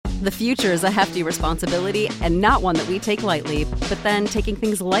The future is a hefty responsibility and not one that we take lightly, but then taking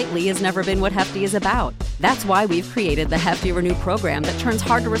things lightly has never been what Hefty is about. That's why we've created the Hefty Renew program that turns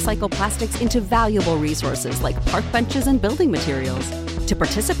hard-to-recycle plastics into valuable resources like park benches and building materials. To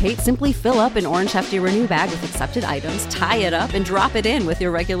participate, simply fill up an orange Hefty Renew bag with accepted items, tie it up, and drop it in with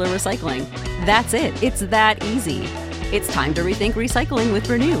your regular recycling. That's it. It's that easy. It's time to rethink recycling with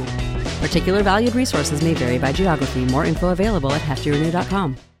Renew. Particular valued resources may vary by geography. More info available at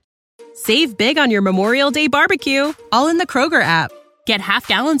heftyrenew.com. Save big on your Memorial Day barbecue, all in the Kroger app. Get half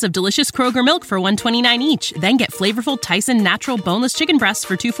gallons of delicious Kroger milk for $1.29 each. Then get flavorful Tyson natural boneless chicken breasts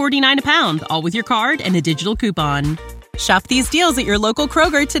for $2.49 a pound, all with your card and a digital coupon. Shop these deals at your local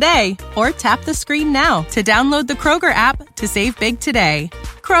Kroger today, or tap the screen now to download the Kroger app to save big today.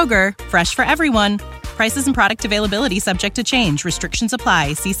 Kroger, fresh for everyone. Prices and product availability subject to change. Restrictions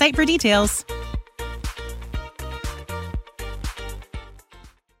apply. See site for details.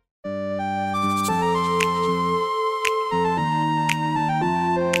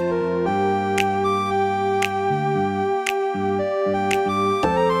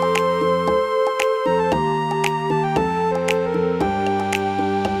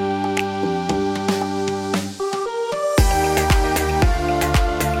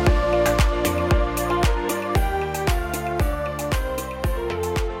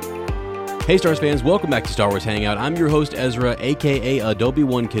 Hey Star Wars fans, welcome back to Star Wars Hangout. I'm your host Ezra, aka Adobe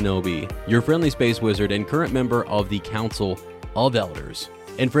One Kenobi, your friendly space wizard and current member of the Council of Elders.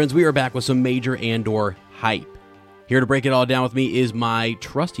 And friends, we are back with some major Andor hype. Here to break it all down with me is my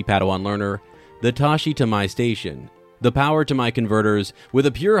trusty Padawan learner, the Tashi to my station, the power to my converters, with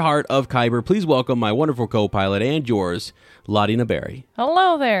a pure heart of Kyber. Please welcome my wonderful co-pilot and yours, Lottie Naberry.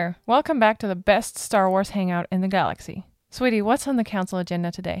 Hello there. Welcome back to the best Star Wars hangout in the galaxy. Sweetie, what's on the council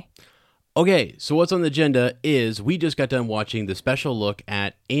agenda today? Okay, so what's on the agenda is we just got done watching the special look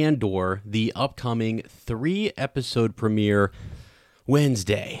at Andor, the upcoming 3-episode premiere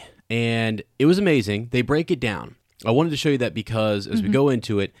Wednesday. And it was amazing. They break it down. I wanted to show you that because as we go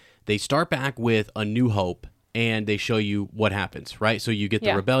into it, they start back with A New Hope and they show you what happens, right? So you get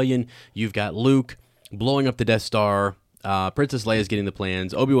the rebellion, you've got Luke blowing up the Death Star, Princess Leia's getting the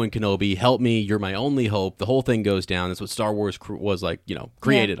plans, Obi-Wan Kenobi, help me, you're my only hope. The whole thing goes down. That's what Star Wars was like,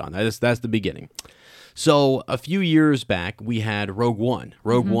 created on. That's the beginning. So a few years back, we had Rogue One.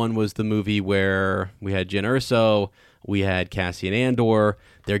 Rogue One was the movie where we had Jyn Erso, we had Cassian Andor.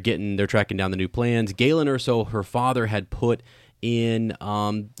 They're tracking down the new plans. Galen Erso, her father, had put in,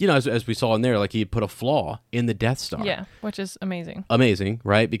 as we saw in there, like he had put a flaw in the Death Star. Yeah, which is amazing. Amazing,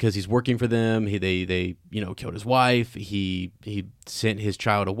 right? Because he's working for them. They killed his wife. He sent his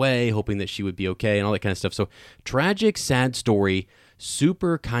child away, hoping that she would be okay, and all that kind of stuff. So tragic, sad story.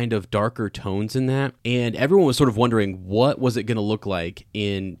 Super kind of darker tones in that. And everyone was sort of wondering, what was it going to look like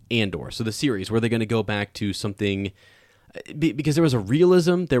in Andor? So the series, were they going to go back to something? Because there was a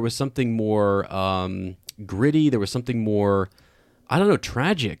realism. There was something more gritty. There was something more, I don't know,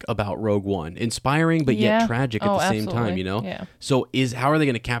 tragic about Rogue One. Inspiring, but yet tragic at the same time, Yeah. So how are they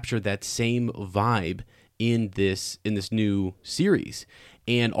going to capture that same vibe in this new series?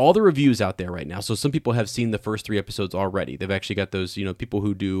 And all the reviews out there right now. So some people have seen the first 3 episodes already. They've actually got those, people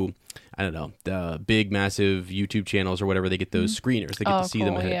who do, I don't know, the big, massive YouTube channels or whatever. They get those screeners. They get to see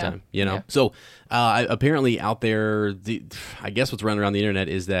them ahead of time, Yeah. So apparently out there, I guess what's running around the internet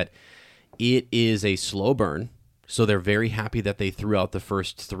is that it is a slow burn. So they're very happy that they threw out the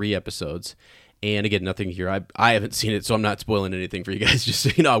first 3 episodes. And again, nothing here. I haven't seen it, so I'm not spoiling anything for you guys. Just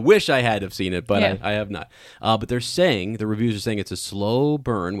so you know, I wish I had have seen it, but I have not. But the reviews are saying it's a slow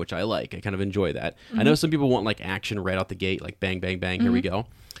burn, which I like. I kind of enjoy that. I know some people want like action right out the gate, like bang, bang, bang, here we go.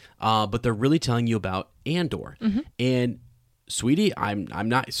 But they're really telling you about Andor. And sweetie, I'm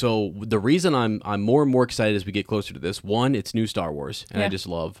not. So the reason I'm more and more excited as we get closer to this, one, it's new Star Wars, and I just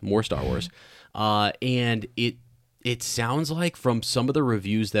love more Star Wars. And it sounds like from some of the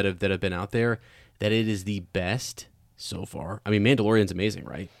reviews that have been out there that it is the best so far. I mean, Mandalorian's amazing,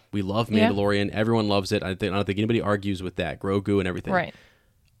 right? We love Mandalorian. Yeah. Everyone loves it. I don't think anybody argues with that. Grogu and everything. Right.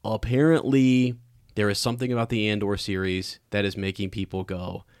 Apparently, there is something about the Andor series that is making people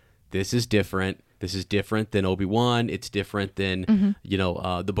go, this is different. This is different than Obi-Wan. It's different than,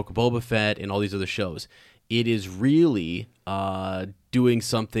 the Book of Boba Fett and all these other shows. It is really doing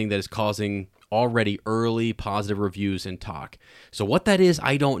something that is causing already early positive reviews and talk. So what that is,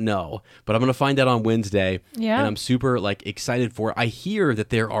 I don't know, but I'm going to find out on Wednesday. Yeah. And I'm super excited for it. I hear that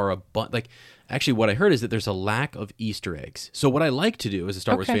there are actually what I heard is that there's a lack of Easter eggs. So what I like to do as a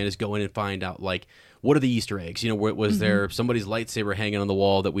Star Wars fan is go in and find out what are the Easter eggs? Was there somebody's lightsaber hanging on the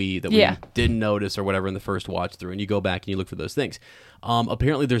wall that we didn't notice or whatever in the first watch through? And you go back and you look for those things.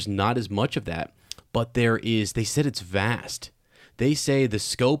 Apparently there's not as much of that, but there is. They said it's vast. They say the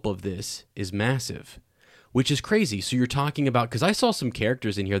scope of this is massive, which is crazy. So you're talking about, because I saw some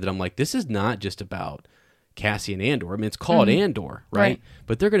characters in here that I'm like, this is not just about Cassian Andor. I mean, it's called Andor, right?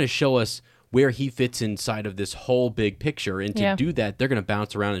 But they're going to show us where he fits inside of this whole big picture. And to do that, they're going to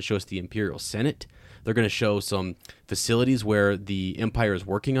bounce around and show us the Imperial Senate. They're going to show some facilities where the Empire is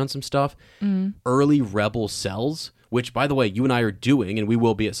working on some stuff. Early Rebel cells, which, by the way, you and I are doing, and we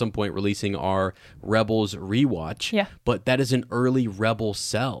will be at some point releasing our Rebels rewatch. Yeah. But that is an early Rebel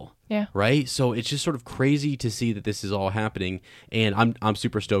cell. Yeah. Right? So it's just sort of crazy to see that this is all happening. And I'm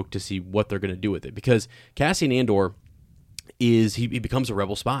super stoked to see what they're going to do with it. Because Cassian Andor he becomes a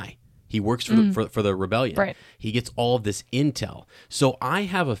Rebel spy. He works for the rebellion. Right. He gets all of this intel. So I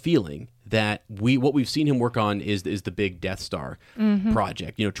have a feeling that what we've seen him work on is the big Death Star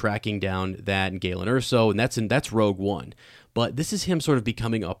project. Tracking down that and Galen Erso, and that's Rogue One. But this is him sort of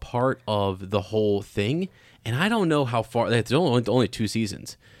becoming a part of the whole thing. And I don't know how far. It's only 2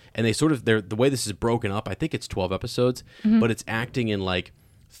 seasons, and the way this is broken up. I think it's 12 episodes, but it's acting in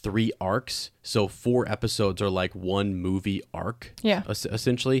 3 arcs. So 4 episodes are like one movie arc,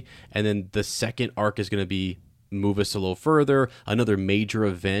 essentially. And then the second arc is going to move us a little further, another major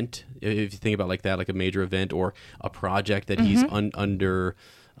event, if you think about like that, like a major event or a project that he's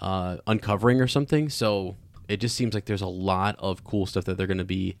uncovering or something. So it just seems like there's a lot of cool stuff that they're going to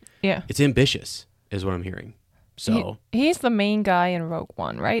be. Yeah. It's ambitious, is what I'm hearing. So he's the main guy in Rogue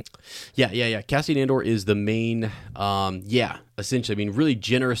One, right? Yeah. Cassian Andor is the main, essentially. I mean, really,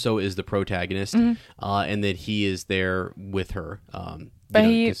 Jyn Erso is the protagonist, and that he is there with her.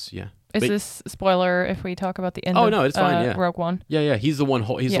 Is this spoiler if we talk about the end? No, it's fine. Yeah, Rogue One. Yeah. He's the one.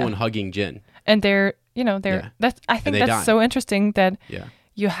 He's the one hugging Jyn. And I think that's so interesting that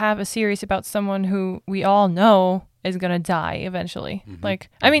you have a series about someone who we all know is gonna die eventually.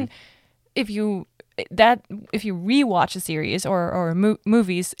 I mean, if you rewatch a series or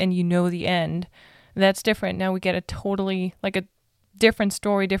movies and you know the end, that's different. Now we get a totally a different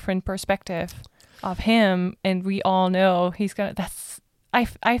story, different perspective of him, and we all know he's gonna.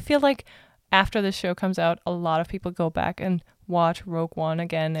 I feel like after this show comes out, a lot of people go back and watch Rogue One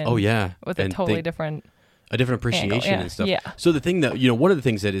again. And with a totally different appreciation and stuff. Yeah. So the thing that one of the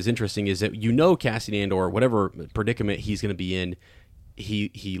things that is interesting is that Cassian Andor, whatever predicament he's going to be in,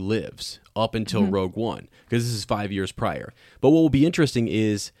 he lives up until Rogue One, because this is 5 years prior. But what will be interesting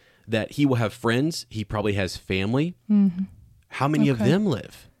is that he will have friends. He probably has family. How many of them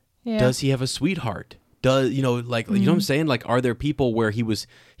live? Yeah. Does he have a sweetheart? Does you know what I'm saying? Are there people where he was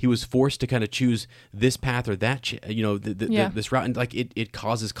forced to kind of choose this path or that this route, and it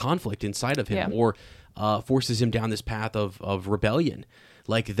causes conflict inside of him, or forces him down this path of rebellion.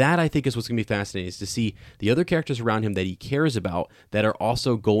 That I think is what's going to be fascinating, is to see the other characters around him that he cares about that are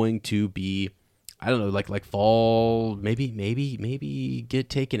also going to be, I don't know, fall, maybe get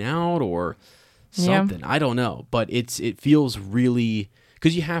taken out or something. I don't know, but it feels really,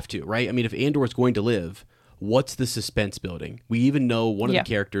 because you have to, right? I mean, if Andor is going to live, what's the suspense building? We even know one of the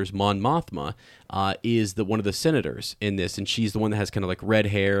characters, Mon Mothma, is one of the senators in this, and she's the one that has kind of red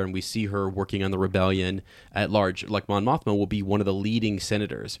hair, and we see her working on the rebellion at large. Mon Mothma will be one of the leading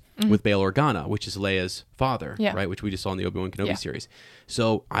senators with Bail Organa, which is Leia's father, right? Which we just saw in the Obi-Wan Kenobi series.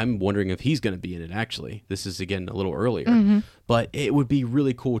 So I'm wondering if he's going to be in it, actually. This is, again, a little earlier. But it would be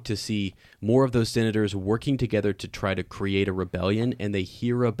really cool to see more of those senators working together to try to create a rebellion, and they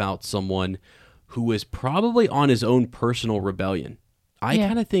hear about someone who is probably on his own personal rebellion. I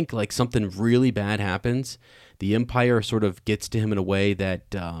kind of think something really bad happens. The Empire sort of gets to him in a way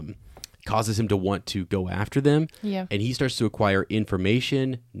that causes him to want to go after them. Yeah. And he starts to acquire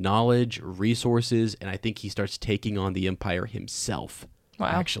information, knowledge, resources, and I think he starts taking on the Empire himself. Wow.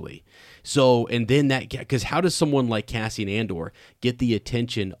 Actually. So, and then because how does someone like Cassian Andor get the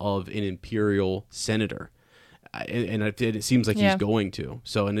attention of an Imperial senator? And it seems like he's going to.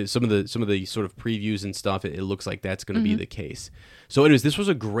 So, and some of the sort of previews and stuff, it looks like that's going to be the case. So, anyways, this was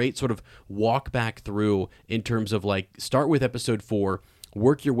a great sort of walk back through in terms of start with episode 4,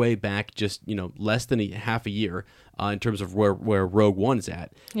 work your way back just less than half a year in terms of where Rogue One is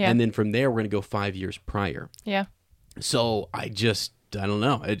at, and then from there we're going to go 5 years prior. Yeah. So I don't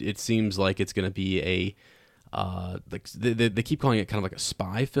know. It seems like it's going to be like they keep calling it kind of like a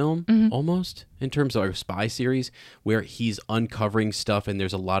spy film almost, in terms of a spy series where he's uncovering stuff, and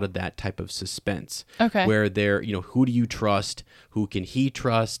there's a lot of that type of suspense. Okay. Where they're, who do you trust? Who can he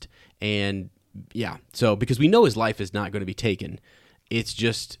trust? And yeah, so because we know his life is not going to be taken, it's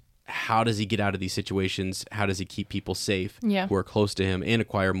just how does he get out of these situations? How does he keep people safe who are close to him and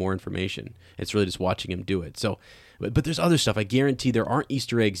acquire more information? It's really just watching him do it. So, but there's other stuff. I guarantee there aren't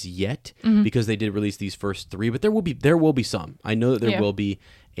Easter eggs yet because they did release these first 3, but there will be some. I know that there will be,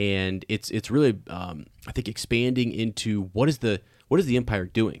 and it's really I think expanding into what is the Empire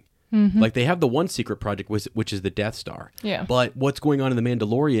doing. Like they have the one secret project which is the Death Star. Yeah. But what's going on in the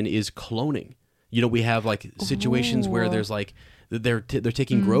Mandalorian is cloning. We have like situations where there's like they're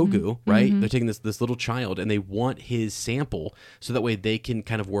taking Grogu, right? They're taking this little child, and they want his sample so that way they can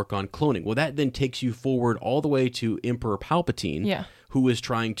kind of work on cloning. Well, that then takes you forward all the way to Emperor Palpatine, who is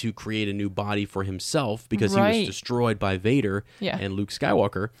trying to create a new body for himself because he was destroyed by Vader and Luke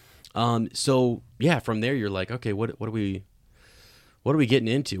Skywalker. So yeah, from there you're like, okay, what are we getting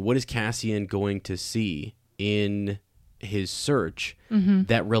into? What is Cassian going to see in his search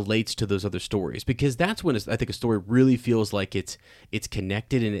that relates to those other stories? Because that's when I think a story really feels like it's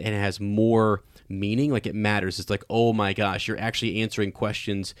connected and it has more meaning, like it matters. It's like, oh my gosh, you're actually answering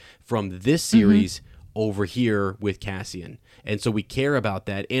questions from this series over here with Cassian. And so we care about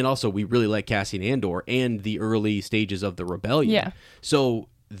that. And also we really like Cassian Andor and the early stages of the rebellion. Yeah. So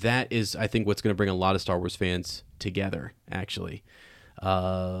that is, I think, what's going to bring a lot of Star Wars fans together, actually.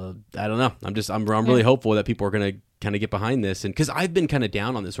 I don't know. I'm really hopeful that people are going to kind of get behind this, and because I've been kind of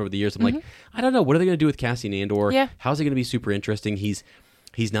down on this over the years. I'm like, I don't know, what are they going to do with Cassian Andor? Yeah. How's it going to be super interesting? He's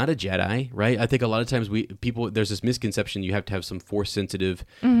not a Jedi, right? I think a lot of times there's this misconception you have to have some Force sensitive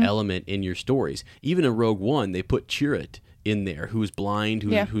element in your stories. Even in Rogue One, they put Chirrut in there, who's blind,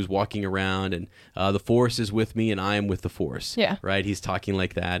 who's walking around, and the Force is with me, and I am with the Force. Yeah. Right? He's talking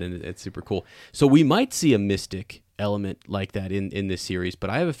like that, and it's super cool. So we might see a mystic element like that in this series, but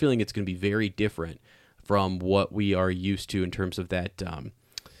I have a feeling it's going to be very different from what we are used to in terms of that,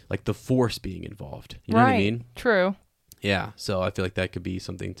 like the Force being involved. You know what I mean? True. Yeah, so I feel like that could be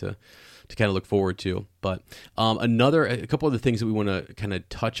something to kind of look forward to. But a couple other things that we want to kind of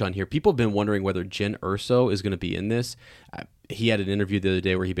touch on here. People have been wondering whether Jen Erso is going to be in this. He had an interview the other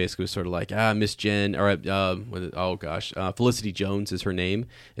day where he basically was sort of like, Miss Jen, or Felicity Jones is her name,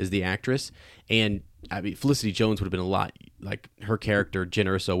 is the actress. And I mean, Felicity Jones would have been a lot, like her character, Jen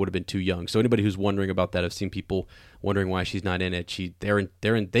Erso, would have been too young. So anybody who's wondering about that, I've seen people wondering why she's not in it.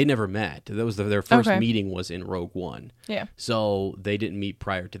 They never met. That was their first meeting was in Rogue One. Yeah. So they didn't meet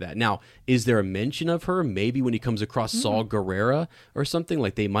prior to that. Now, is there a mention of her? Maybe when he comes across Saw Gerrera or something,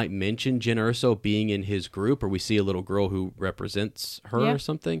 like they might mention Jen Erso being in his group, or we see a little girl who represents her or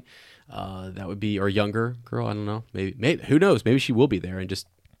something. That would be, or a younger girl. I don't know. Maybe who knows? Maybe she will be there and just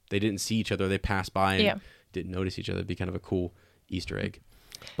they didn't see each other. They passed by and didn't notice each other. It'd be kind of a cool Easter egg.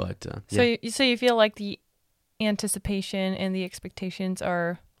 But so you feel like the anticipation and the expectations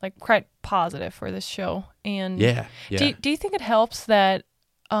are like quite positive for this show, and do you think it helps that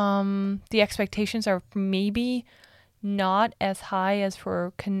the expectations are maybe not as high as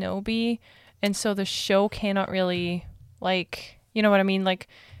for Kenobi, and so the show cannot really, like, you know what I mean, like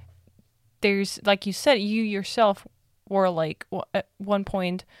there's, like you said, you yourself were like, at one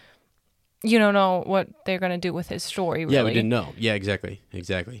point you don't know what they're going to do with his story, really. Yeah, we didn't know. Yeah, exactly.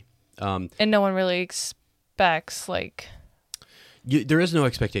 And no one really expects, like... there is no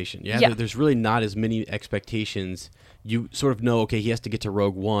expectation. Yeah. There's really not as many expectations. You sort of know, okay, he has to get to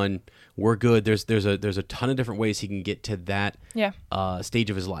Rogue One. We're good. There's a ton of different ways he can get to that stage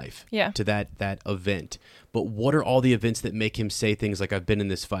of his life, to that event. But what are all the events that make him say things like, I've been in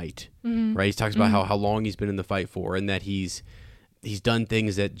this fight, right? He talks about how long he's been in the fight for, and that he's done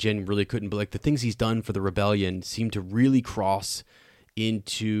things that Jen really couldn't, but like the things he's done for the rebellion seem to really cross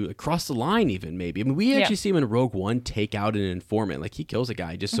the line, even maybe. I mean, we actually see him in Rogue One take out an informant. Like, he kills a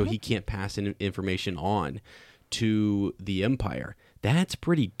guy just so he can't pass information on to the Empire. That's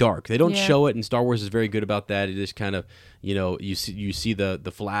pretty dark. They don't show it, and Star Wars is very good about that. It is kind of, you see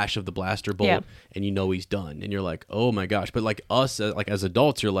the flash of the blaster bolt, and you know he's done, and you're like, oh my gosh. But like us, like as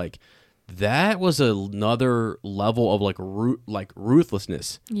adults, you're like, that was another level of like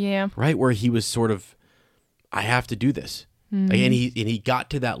ruthlessness. Yeah. Right? Where he was sort of, I have to do this. Like, and he got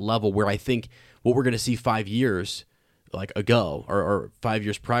to that level where I think what we're going to see 5 years like ago or 5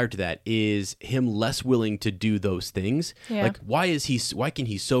 years prior to that is him less willing to do those things. Yeah. Like why can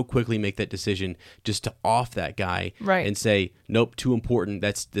he so quickly make that decision just to off that guy and say, nope, too important.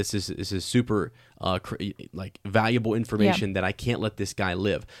 This is super like valuable information that I can't let this guy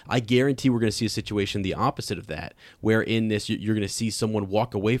live. I guarantee we're going to see a situation the opposite of that, where in this you're going to see someone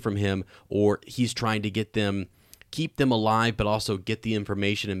walk away from him, or he's trying to keep them alive, but also get the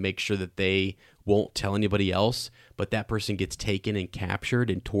information and make sure that they won't tell anybody else, but that person gets taken and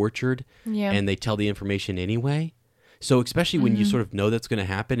captured and tortured, and they tell the information anyway. So especially when you sort of know that's going to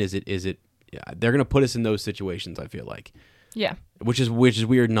happen, they're going to put us in those situations, I feel like. Yeah. Which is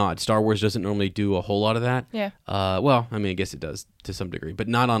weird. Not Star Wars doesn't normally do a whole lot of that. Yeah. Well, I mean, I guess it does to some degree, but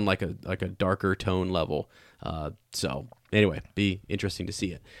not on like a darker tone level. So anyway, be interesting to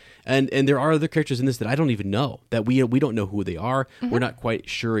see it. And there are other characters in this that I don't even know, that we don't know who they are. We're not quite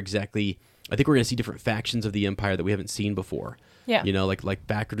sure exactly. I think we're going to see different factions of the Empire that we haven't seen before. Yeah. You know, like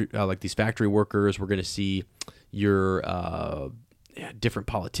these factory workers. We're going to see your different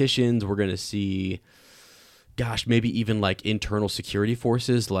politicians. We're going to see, gosh, maybe even like internal security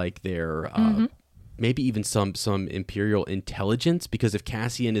forces, like their maybe even some Imperial intelligence. Because if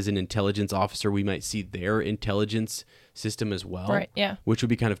Cassian is an intelligence officer, we might see their intelligence system as well. Right. Yeah. Which would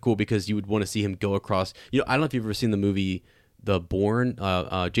be kind of cool, because you would want to see him go across. You know, I don't know if you've ever seen the movie The Bourne,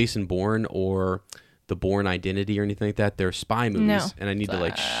 Jason Bourne, or The Bourne Identity or anything like that. They're spy movies, no. And I need to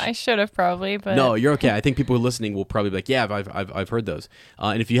like. I should have probably, but no, you're okay. I think people listening will probably be like, yeah, I've heard those.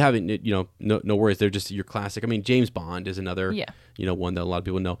 And if you haven't, you know, no worries. They're just your classic. I mean, James Bond is another, one that a lot of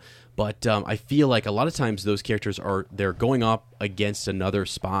people know. But I feel like a lot of times those characters they're going up against another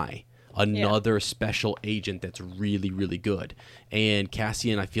spy. Another special agent that's really, really good. And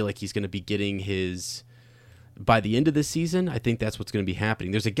Cassian, I feel like he's going to be getting his. By the end of this season, I think that's what's going to be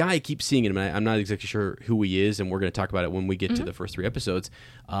happening. There's a guy I keep seeing him, and I'm not exactly sure who he is, and we're going to talk about it when we get to the first 3 episodes,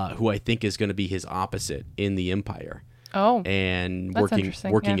 who I think is going to be his opposite in the Empire. Oh, and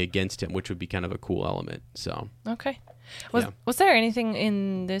working against him, which would be kind of a cool element. So okay, was there anything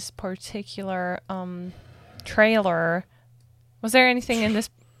in this particular trailer? Was there anything in this?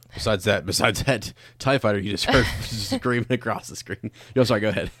 Besides that TIE fighter you just heard screaming across the screen. No, sorry, go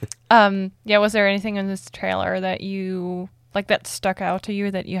ahead. Was there anything in this trailer that you like that stuck out to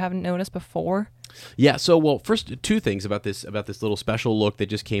you that you haven't noticed before? Yeah, so first 2 things about this little special look that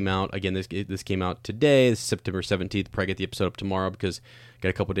just came out. Again, this came out today. This is September 17th. Probably get the episode up tomorrow because got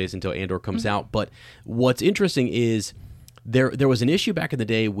a couple days until Andor comes out. But what's interesting is there was an issue back in the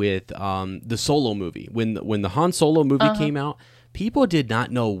day with the Solo movie. When the Han Solo movie came out, people did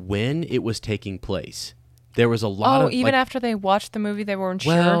not know when it was taking place. There was a lot of... even after they watched the movie, they weren't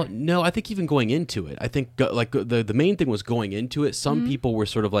sure? Well, no, I think even going into it. I think the main thing was going into it. Some people were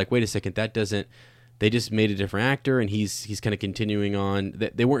sort of like, wait a second, that doesn't... They just made a different actor, and he's kind of continuing on.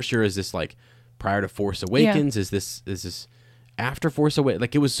 They weren't sure, is this like prior to Force Awakens? Yeah. Is this after Force Awakens?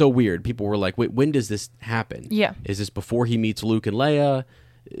 Like, it was so weird. People were like, wait, when does this happen? Yeah. Is this before he meets Luke and Leia?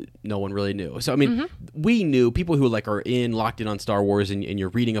 No one really knew. So I mean, we knew, people who like are locked in on Star Wars, and you're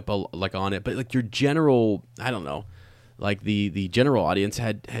reading up on it, but like your general, I don't know, like the general audience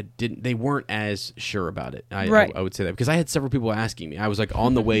they weren't as sure about it. I would say that because I had several people asking me. I was like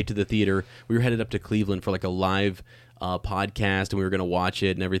on the way to the theater. We were headed up to Cleveland for like a live podcast, and we were going to watch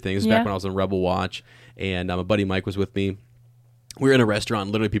it and everything. This was back when I was on Rebel Watch, and my buddy Mike was with me. We were in a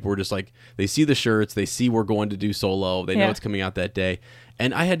restaurant. Literally, people were just like, they see the shirts, they see we're going to do Solo, they know it's coming out that day.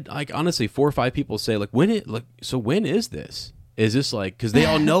 And I had like honestly 4 or 5 people say like, when is this? Is this like, because they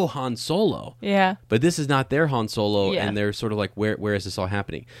all know Han Solo, but this is not their Han Solo, and they're sort of like, where is this all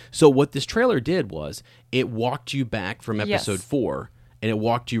happening? So what this trailer did was it walked you back from episode 4. And it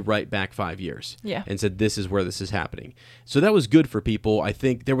walked you right back 5 years and said, this is where this is happening. So that was good for people. I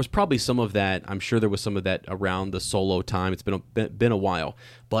think there was probably some of that. I'm sure there was some of that around the Solo time. It's been a while.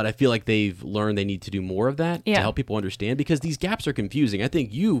 But I feel like they've learned they need to do more of that to help people understand, because these gaps are confusing. I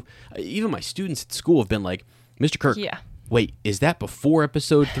think even my students at school have been like, Mr. Kirk, wait, is that before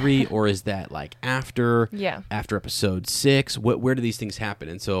episode 3 or is that like after episode 6? Where do these things happen?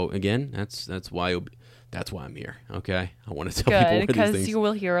 And so, again, that's why I'm here, okay? I want to tell people where these things... because you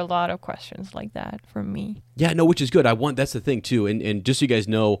will hear a lot of questions like that from me. Yeah, no, which is good. That's the thing, too. And just so you guys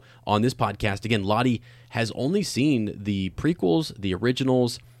know, on this podcast, again, Lottie has only seen the prequels, the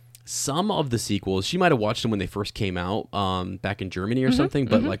originals, some of the sequels. She might have watched them when they first came out back in Germany or something,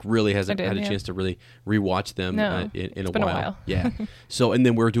 but like really hasn't had a chance to really rewatch them in a while. Yeah. So, and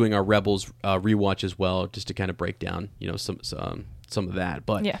then we're doing our Rebels rewatch as well, just to kind of break down, some of that.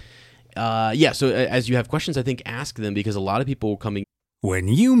 But so as you have questions, I think ask them, because a lot of people coming When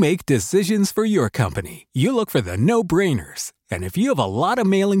you make decisions for your company, you look for the no-brainers. And if you have a lot of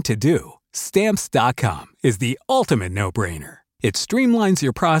mailing to do, Stamps.com is the ultimate no-brainer. It streamlines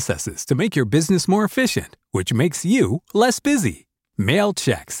your processes to make your business more efficient, which makes you less busy. Mail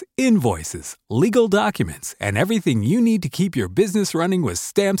checks, invoices, legal documents, and everything you need to keep your business running with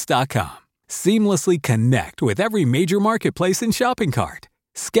Stamps.com. Seamlessly connect with every major marketplace and shopping cart.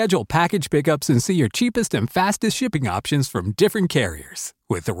 Schedule package pickups and see your cheapest and fastest shipping options from different carriers,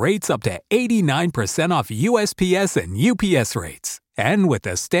 with rates up to 89% off USPS and UPS rates. And with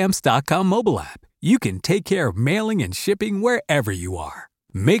the Stamps.com mobile app, you can take care of mailing and shipping wherever you are.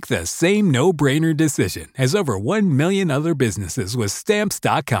 Make the same no-brainer decision as over 1 million other businesses with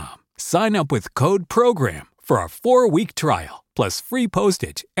Stamps.com. Sign up with code PROGRAM for a 4-week trial, plus free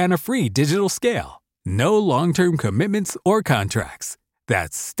postage and a free digital scale. No long-term commitments or contracts.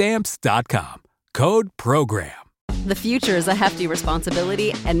 That's Stamps.com. Code PROGRAM. The future is a hefty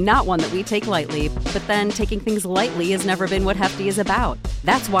responsibility and not one that we take lightly, but then taking things lightly has never been what Hefty is about.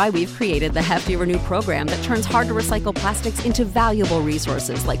 That's why we've created the Hefty Renew program that turns hard-to-recycle plastics into valuable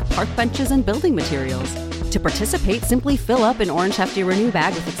resources like park benches and building materials. To participate, simply fill up an orange Hefty Renew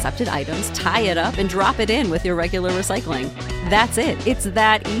bag with accepted items, tie it up, and drop it in with your regular recycling. That's it. It's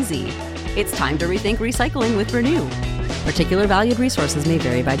that easy. It's time to rethink recycling with Renew. Particular valued resources may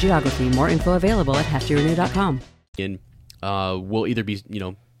vary by geography. More info available at heftyrenew.com. And will either be,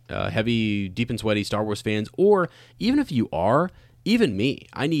 heavy, deep and sweaty Star Wars fans, or even if you are, even me,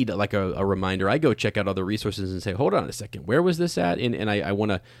 I need like a reminder. I go check out other resources and say, hold on a second, where was this at? And I want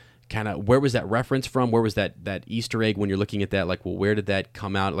to kind of, where was that reference from? Where was that Easter egg when you're looking at that? Like, well, where did that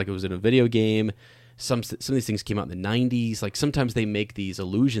come out? Like, it was in a video game. Some of these things came out in the 90s. Like, sometimes they make these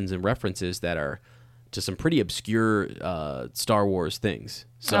allusions and references that are to some pretty obscure Star Wars things.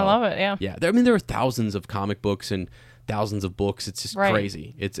 So, I love it, yeah. Yeah, there are thousands of comic books and thousands of books. It's just right.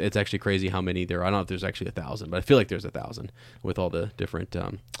 Crazy. It's actually crazy how many there are. I don't know if there's actually 1,000, but I feel like there's 1,000 with all the different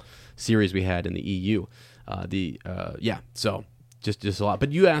series we had in the EU. So just a lot.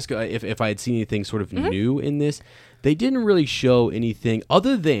 But you ask if I had seen anything sort of new in this. They didn't really show anything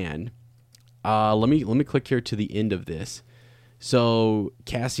other than, let me click here to the end of this. So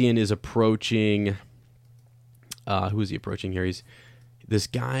Cassian is approaching... who is he approaching here? He's this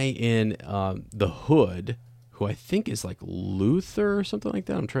guy in the hood, who I think is like Luther or something like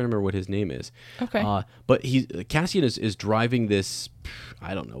that. I'm trying to remember what his name is. Okay. But Cassian is driving this.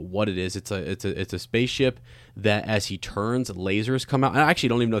 I don't know what it is. It's a spaceship that, as he turns, lasers come out. I actually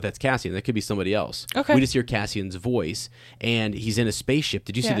don't even know if that's Cassian. That could be somebody else. Okay. We just hear Cassian's voice, and he's in a spaceship.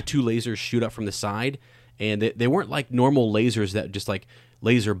 Did you see the two lasers shoot up from the side? And they weren't like normal lasers that just like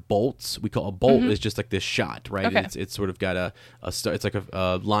laser bolts. We call a bolt is just like this shot, right? Okay. It's sort of got it's like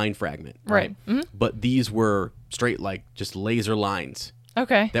a line fragment, right? Mm-hmm. But these were straight like just laser lines.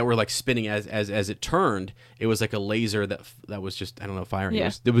 Okay. That were like spinning as it turned. It was like a laser that was just, I don't know, firing. Yeah.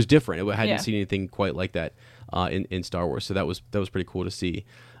 It was different. I hadn't seen anything quite like that in Star Wars. So that was pretty cool to see.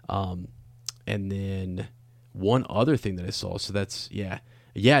 And then one other thing that I saw. So that's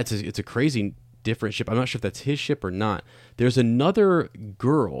it's a crazy different ship. I'm not sure if that's his ship or not. There's another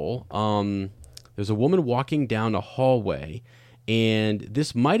girl. There's a woman walking down a hallway, and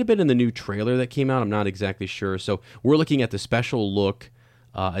this might have been in the new trailer that came out. I'm not exactly sure. So we're looking at the special look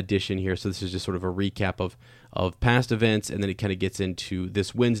edition here. So this is just sort of a recap of past events, and then it kind of gets into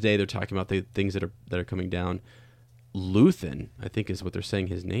this Wednesday. They're talking about the things that are coming down. Luthen, I think, is what they're saying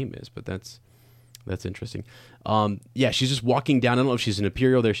his name is, but that's interesting. She's just walking down. I don't know if she's an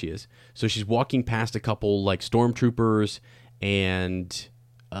Imperial. There she is. So she's walking past a couple like stormtroopers, and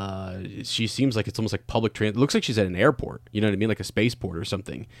she seems like it's almost like public transit. It looks like she's at an airport. You know what I mean? Like a spaceport or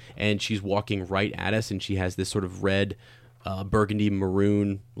something. And she's walking right at us, and she has this sort of red, burgundy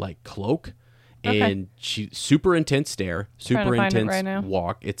maroon like cloak. Okay. And she super intense stare, super intense right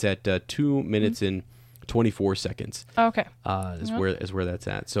walk. It's at 2 minutes and 24 seconds. Okay. Is where that's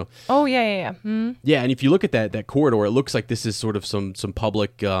at. So. Oh yeah. Mm-hmm. Yeah, and if you look at that corridor, it looks like this is sort of some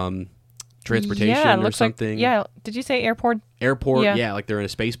public transportation or something. Like, did you say airport? Airport. Yeah, like they're in a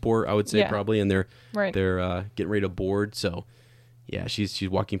spaceport, I would say probably, and they're right. Getting ready to board. So yeah, she's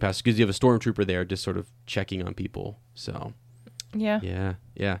walking past because you have a stormtrooper there, just sort of checking on people. So yeah.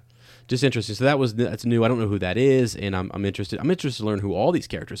 Just interesting. So that's new. I don't know who that is, and I'm interested. I'm interested to learn who all these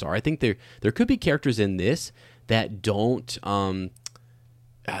characters are. I think there could be characters in this that don't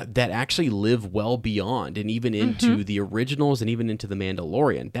that actually live well beyond and even into the originals and even into The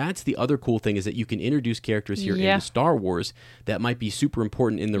Mandalorian. That's the other cool thing, is that you can introduce characters here into Star Wars that might be super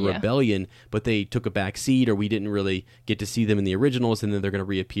important in the Rebellion, but they took a back seat, or we didn't really get to see them in the originals, and then they're going to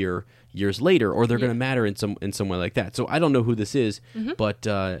reappear years later, or they're going to matter in some way like that. So I don't know who this is, but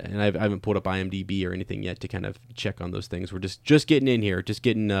and I haven't pulled up IMDb or anything yet to kind of check on those things. We're just getting in here, just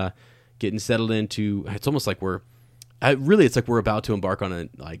getting settled into. It's almost like it's like we're about to embark on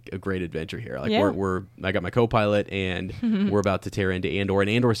a great adventure here. Like I got my co-pilot, and we're about to tear into Andor, and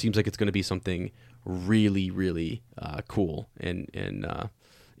Andor seems like it's going to be something really, really cool and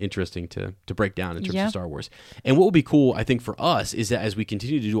interesting to break down in terms of Star Wars. And what will be cool, I think, for us is that as we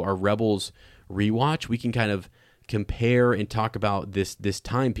continue to do our Rebels rewatch, we can kind of compare and talk about this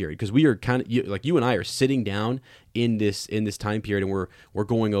time period, because we are kind of like, you and I are sitting down in this time period, and we're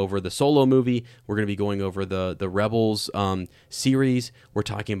going over the Solo movie. We're going to be going over the Rebels series. We're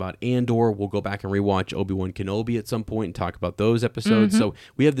talking about Andor. We'll go back and rewatch Obi-Wan Kenobi at some point and talk about those episodes. So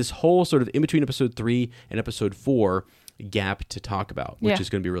we have this whole sort of in between episode 3 and episode 4 gap to talk about, which is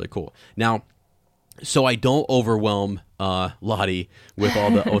going to be really cool. Now, so I don't overwhelm Lottie with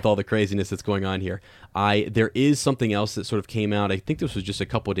all the craziness that's going on here. There is something else that sort of came out. I think this was just a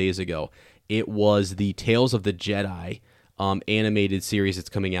couple of days ago. It was the Tales of the Jedi animated series that's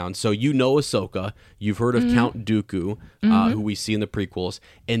coming out. And so Ahsoka, you've heard of Count Dooku, who we see in the prequels,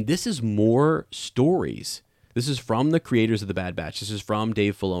 and this is more stories. This is from the creators of The Bad Batch. This is from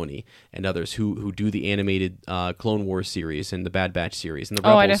Dave Filoni and others who do the animated Clone Wars series and the Bad Batch series and the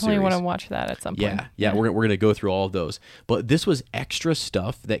Rebels I definitely series. Want to watch that at some point. Yeah. We're going to go through all of those. But this was extra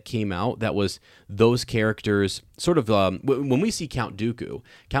stuff that came out that was those characters sort of when we see Count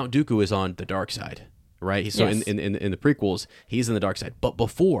Dooku is on the dark side. Right, so in the prequels, he's in the dark side. But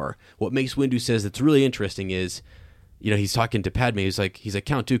before, what Mace Windu says that's really interesting is, he's talking to Padme. He's like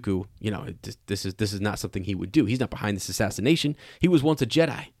Count Dooku. This is not something he would do. He's not behind this assassination. He was once a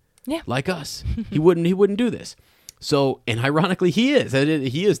Jedi, like us. He wouldn't do this. So, and ironically, he is.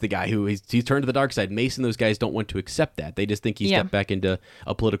 He is the guy who he's turned to the dark side. Mace and those guys don't want to accept that. They just think he stepped back into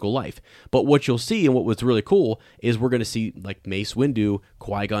a political life. But what you'll see, and what was really cool, is we're going to see like Mace Windu,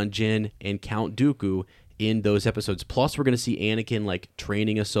 Qui-Gon Jinn, and Count Dooku in those episodes. Plus, we're going to see Anakin like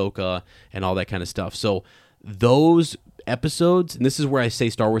training Ahsoka and all that kind of stuff. So those episodes, and this is where I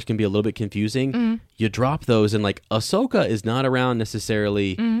say Star Wars can be a little bit confusing. You drop those, and like Ahsoka is not around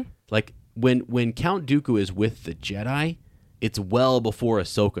necessarily. Like when Count Dooku is with the Jedi, it's well before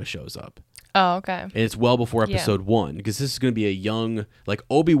Ahsoka shows up. Oh, okay. And it's well before episode 1, because this is going to be a young, like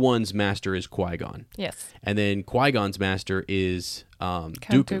Obi-Wan's master is Qui-Gon. Yes. And then Qui-Gon's master is Count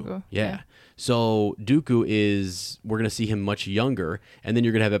Dooku. Yeah. So Dooku we're going to see him much younger, and then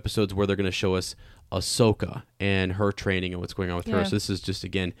you're going to have episodes where they're going to show us Ahsoka and her training and what's going on with her. So this is just,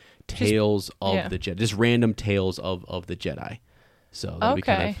 again, tales of the Jedi, just random tales of the Jedi. So that'll be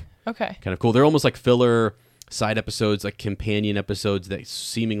kind of cool. They're almost like filler side episodes, like companion episodes that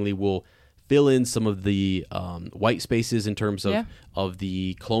seemingly will fill in some of the white spaces in terms of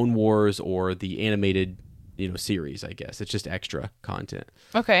the Clone Wars or the animated series. I guess it's just extra content.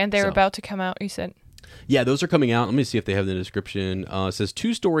 Okay, and they're about to come out, you said. Yeah, those are coming out. Let me see if they have the description. It says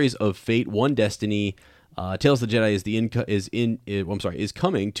 2 stories of fate, 1 destiny. Tales of the Jedi is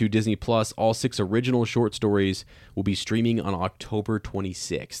coming to Disney Plus. All 6 original short stories will be streaming on October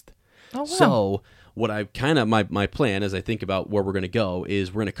 26th. Oh, wow. So what I kind of my plan as I think about where we're going to go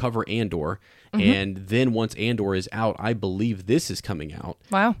is we're going to cover Andor, and then once Andor is out, I believe this is coming out.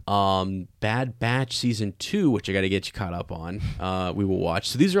 Wow. Bad Batch season 2, which I got to get you caught up on. We will watch.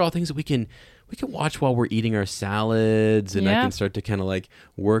 So these are all things that we can watch while we're eating our salads, and I can start to kind of like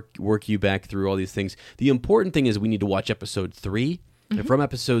work you back through all these things. The important thing is we need to watch episode 3, and from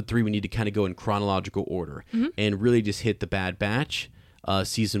episode 3 we need to kind of go in chronological order and really just hit the Bad Batch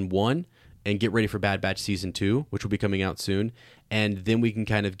season 1 and get ready for Bad Batch season 2, which will be coming out soon, and then we can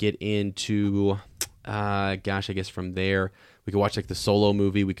kind of get into I guess from there we could watch like the Solo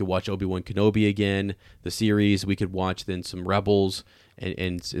movie, we could watch Obi-Wan Kenobi again, the series, we could watch then some Rebels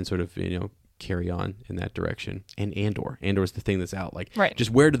and sort of carry on in that direction. And Andor is the thing that's out. Like, just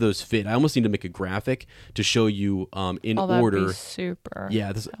where do those fit? I almost need to make a graphic to show you in order. That'd be super. Yeah,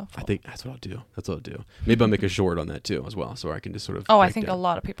 I think that's what I'll do. Maybe I'll make a short on that too as well, so I can just sort of. I think a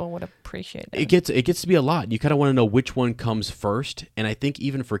lot of people would appreciate that. It gets to be a lot. You kind of want to know which one comes first, and I think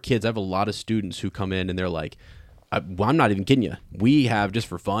even for kids, I have a lot of students who come in and they're like, I'm not even kidding you. We have, just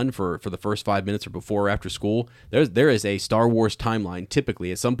for fun, for the first 5 minutes or before or after school, there is a Star Wars timeline.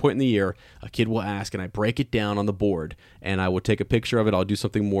 Typically, at some point in the year, a kid will ask, and I break it down on the board, and I will take a picture of it. I'll do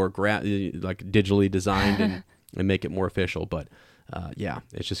something more like digitally designed and make it more official. But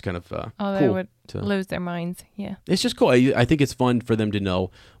it's just kind of cool. They would lose their minds. Yeah, it's just cool. I think it's fun for them to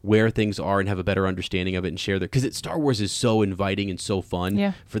know where things are and have a better understanding of it and share because Star Wars is so inviting and so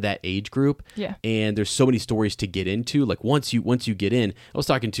fun for that age group. Yeah, and there's so many stories to get into. Like once you get in, I was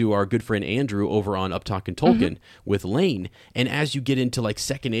talking to our good friend Andrew over on Up Talkin' Tolkien with Lane, and as you get into like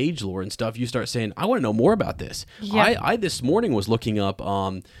second age lore and stuff, you start saying, I want to know more about this. Yeah. I this morning was looking up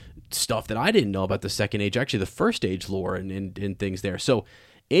stuff that I didn't know about the second age, actually the first age lore and things there. So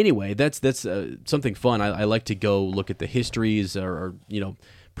anyway, that's something fun. I like to go look at the histories or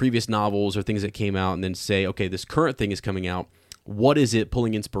previous novels or things that came out and then say, okay, this current thing is coming out. What is it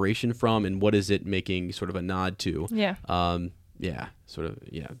pulling inspiration from and what is it making sort of a nod to? Yeah. So,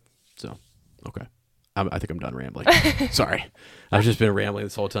 okay. I think I'm done rambling. Sorry. I've just been rambling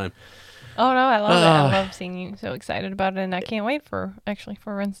this whole time. Oh, no, I love it. I love seeing you so excited about it, and I can't wait for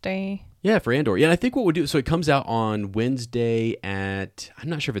Wednesday. Yeah, for Andor. Yeah, and I think what we'll do, so it comes out on Wednesday at, I'm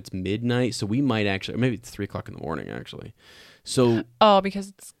not sure if it's midnight, so we might actually, maybe it's 3 o'clock in the morning, actually. So because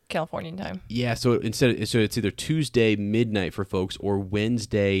it's Californian time. Yeah, so it's either Tuesday midnight for folks or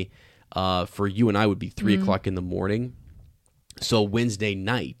Wednesday for you and I would be 3 o'clock in the morning. So Wednesday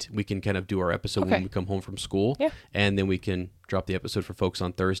night, we can kind of do our episode when we come home from school, and then we can drop the episode for folks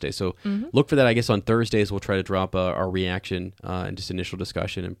on Thursday. So look for that, I guess, on Thursdays. We'll try to drop our reaction and just initial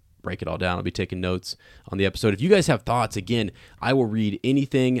discussion and break it all down. I'll be taking notes on the episode. If you guys have thoughts, again, I will read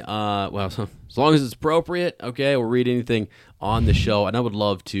anything, as long as it's appropriate, okay, we'll read anything on the show, and I would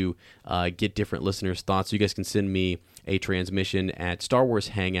love to get different listeners' thoughts. So you guys can send me a transmission at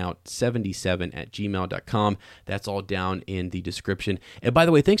StarWarsHangout77@gmail.com. That's all down in the description. And by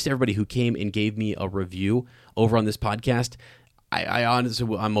the way, thanks to everybody who came and gave me a review over on this podcast. I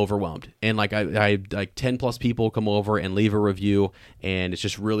honestly, I'm overwhelmed. And like I 10 plus people come over and leave a review, and it's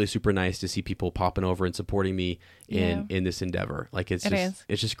just really super nice to see people popping over and supporting me in this endeavor. Like it's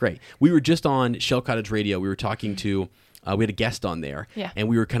just great. We were just on Shell Cottage Radio. We were talking to we had a guest on there, and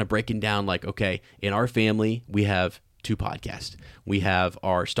we were kind of breaking down like, okay, in our family we have 2 podcasts. We have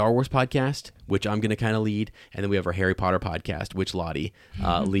our Star Wars podcast, which I'm going to kind of lead, and then we have our Harry Potter podcast, which Lottie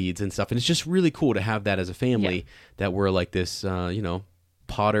leads and stuff. And it's just really cool to have that as a family, that we're like this,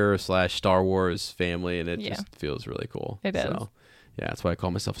 Potter / Star Wars family, and it just feels really cool. It does. So, yeah, that's why I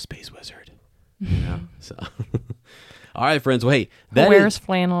call myself a space wizard. So... All right, friends. Well, hey, that wears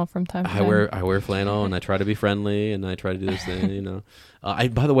flannel from time to time. I wear flannel, and I try to be friendly, and I try to do this thing. By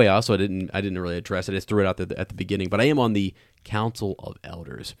the way, also I didn't really address it. I just threw it out there at the beginning. But I am on the Council of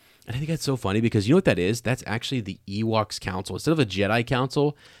Elders, and I think that's so funny because you know what that is? That's actually the Ewoks Council. Instead of a Jedi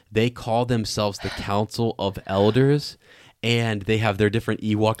Council, they call themselves the Council of Elders. And they have their different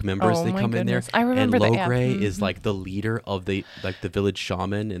Ewok members. They come in there. I remember and Logray is like the leader of the village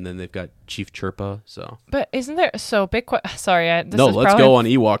shaman, and then they've got Chief Chirpa. So, but isn't there big? Sorry, let's go on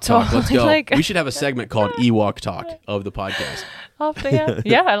Ewok Talk. Let's go. We should have a segment called Ewok Talk of the podcast.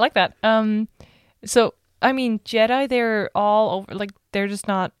 Yeah, I like that. So I mean, Jedi, they're all over. Like they're just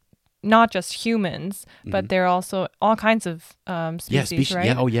not just humans, but they're also all kinds of species, right?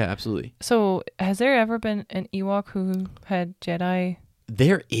 Yeah, oh yeah, absolutely. So has there ever been an Ewok who had Jedi?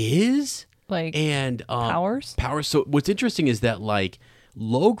 There is. Powers? Powers. So what's interesting is that like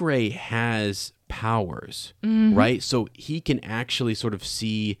Logray has powers, right? So he can actually sort of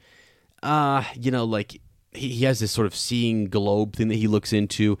see, like he has this sort of seeing globe thing that he looks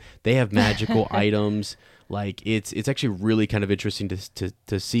into. They have magical items. Like it's actually really kind of interesting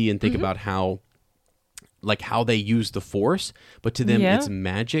to see and think about how they use the Force, but to them it's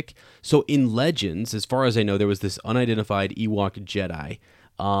magic. So in Legends, as far as I know, there was this unidentified Ewok Jedi.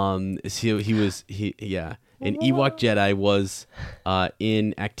 An Ewok Jedi was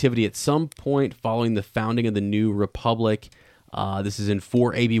in activity at some point following the founding of the New Republic. This is in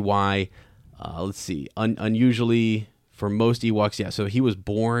 4 ABY. Let's see, unusually for most Ewoks. Yeah, so he was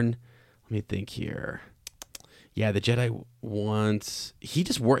born. Let me think here. Yeah, the Jedi once... He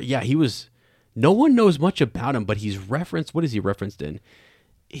just worked... Yeah, he was... No one knows much about him, but he's referenced... What is he referenced in?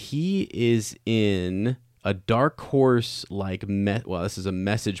 He is in a Dark Horse, this is a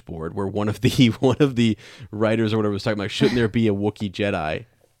message board where one of the writers or whatever was talking about, shouldn't there be a Wookiee Jedi?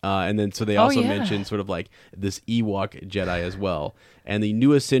 And then so they also mentioned sort of like this Ewok Jedi as well. And the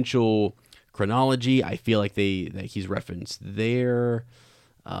New Essential Chronology, I feel like that he's referenced there.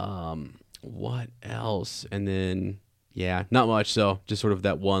 What else? And then, not much. So just sort of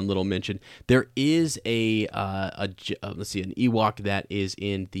that one little mention. There is an Ewok that is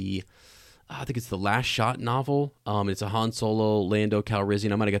in the I think it's the Last Shot novel. It's a Han Solo, Lando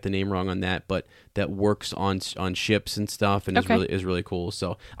Calrissian. I might have got the name wrong on that, but that works on ships and stuff, and is really cool.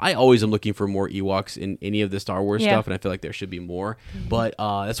 So I always am looking for more Ewoks in any of the Star Wars stuff, and I feel like there should be more. Mm-hmm. But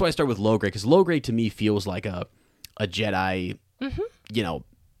that's why I start with Logray, because Logray to me feels like a Jedi. Mm-hmm. You know,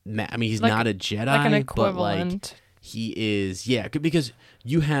 I mean, he's like, not a Jedi, like an equivalent. But like he is, because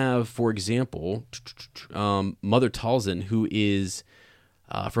you have, for example, Mother Talzin, who is.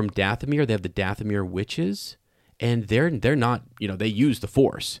 From Dathomir, they have the Dathomir witches, and they're not, they use the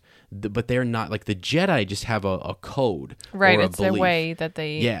Force, but they're not like the Jedi. Just have a code, right? Or it's a way that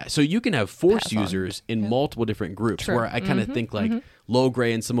they So you can have Force users in multiple different groups. True. Where I kind of think like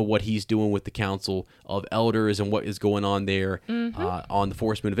Logray and some of what he's doing with the Council of Elders and what is going on there on the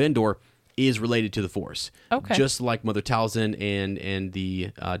Force Moon of Endor is related to the Force. Okay. Just like Mother Talzin and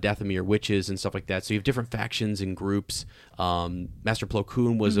the Dathomir witches and stuff like that. So you have different factions and groups. Master Plo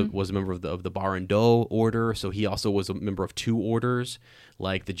Koon was a member of the Barando Order, so he also was a member of 2 orders,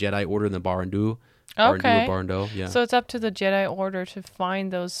 like the Jedi Order and the Barandu. Okay. Barando, yeah. So it's up to the Jedi Order to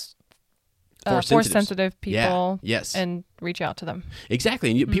find those Force-sensitive people and reach out to them.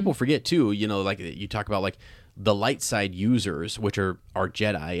 Exactly. And people forget, too, like you talk about like the light side users, which are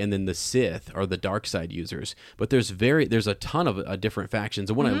Jedi, and then the Sith are the dark side users. But there's a ton of different factions.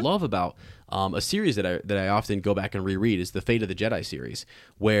 And what I love about a series that I often go back and reread is the Fate of the Jedi series,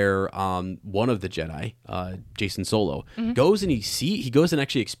 where one of the Jedi, Jason Solo, goes and he goes and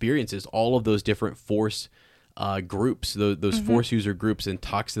actually experiences all of those different Force groups, those Force user groups, and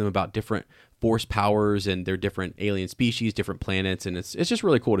talks to them about different Force powers and their different alien species, different planets, and it's just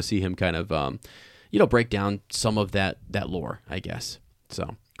really cool to see him kind of break down some of that lore, I guess.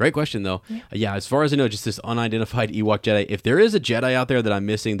 So, great question, though. Yeah, as far as I know, just this unidentified Ewok Jedi. If there is a Jedi out there that I'm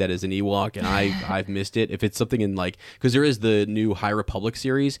missing that is an Ewok, and I've missed it, if it's something in like, because there is the new High Republic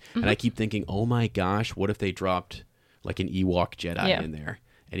series, and I keep thinking, oh my gosh, what if they dropped like an Ewok Jedi in there,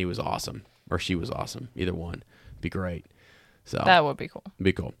 and he was awesome, or she was awesome, either one, be great. So that would be cool.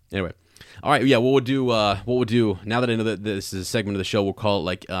 Be cool. Anyway. All right, what we'll do now that I know that this is a segment of the show, we'll call it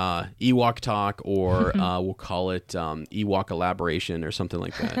like Ewok Talk, or we'll call it Ewok Elaboration or something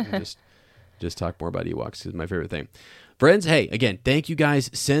like that. And just talk more about Ewoks is my favorite thing. Friends, hey, again, thank you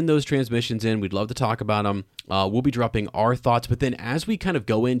guys. Send those transmissions in. We'd love to talk about them. We'll be dropping our thoughts, but then as we kind of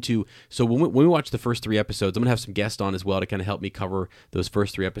go into, so when we watch the first 3 episodes, I'm going to have some guests on as well to kind of help me cover those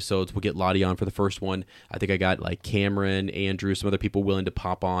first 3 episodes. We'll get Lottie on for the first one. I think I got like Cameron, Andrew, some other people willing to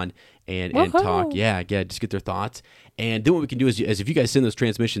pop on and talk. Yeah, just get their thoughts. And then what we can do is if you guys send those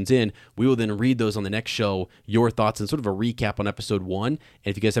transmissions in, we will then read those on the next show, your thoughts, and sort of a recap on episode 1. And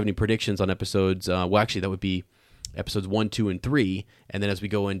if you guys have any predictions on episodes, that would be episodes 1, 2, and 3, and then as we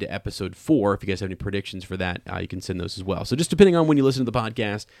go into episode 4, if you guys have any predictions for that, you can send those as well. So just depending on when you listen to the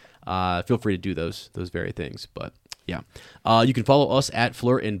podcast, feel free to do those very things. But yeah, you can follow us at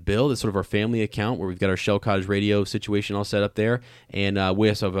Flirt and Bill. That's sort of our family account where we've got our Shell Cottage Radio situation all set up there, and we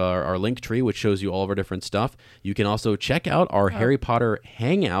also have our link tree, which shows you all of our different stuff. You can also check out our Harry Potter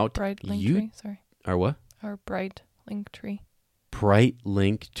Hangout. Bright link tree, sorry. Our what? Our bright link tree. Bright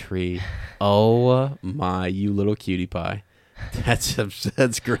link tree. Oh my, you little cutie pie.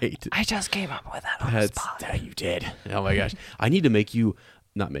 That's great. I just came up with that on the spot. Yeah, you did. Oh my gosh. I need to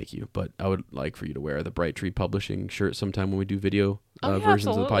not make you, but I would like for you to wear the Bright Tree Publishing shirt sometime when we do video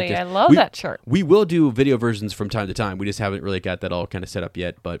versions of the podcast. I love that shirt. We will do video versions from time to time. We just haven't really got that all kind of set up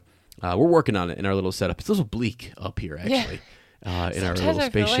yet, but we're working on it in our little setup. It's a little bleak up here, actually, in our little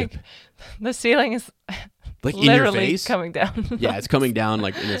spaceship. Like the ceiling is like literally in your face, coming down. Yeah, it's coming down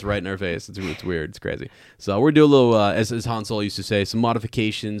and it's right in our face. It's weird. It's crazy. So we're doing a little, as Han Solo used to say, some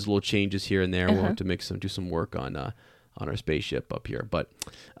modifications, little changes here and there. We'll have to do some work on our spaceship up here. But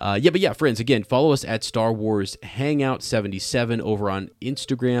friends, again, follow us at Star Wars Hangout 77 over on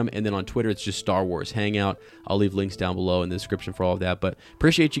Instagram, and then on Twitter it's just Star Wars Hangout. I'll leave links down below in the description for all of that. But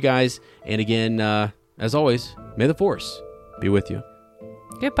appreciate you guys, and again, as always, may the Force be with you.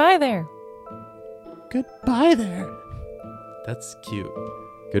 Goodbye there. Goodbye there. That's cute.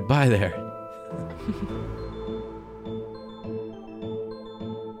 Goodbye there.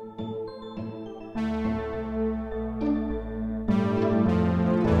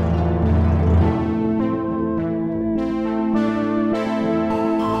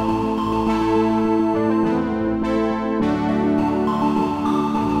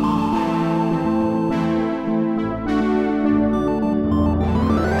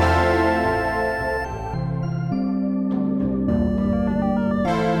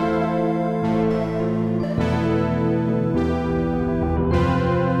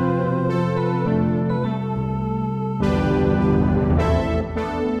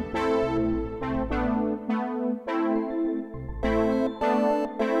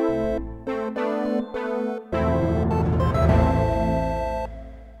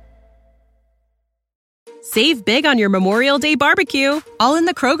 Save big on your Memorial Day barbecue, all in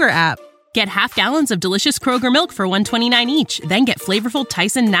the Kroger app. Get half gallons of delicious Kroger milk for $1.29 each. Then get flavorful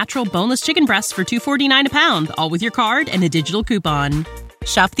Tyson natural boneless chicken breasts for $2.49 a pound, all with your card and a digital coupon.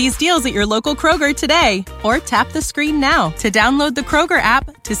 Shop these deals at your local Kroger today, or tap the screen now to download the Kroger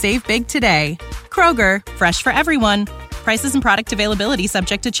app to save big today. Kroger, fresh for everyone. Prices and product availability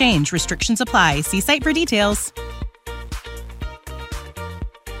subject to change. Restrictions apply. See site for details.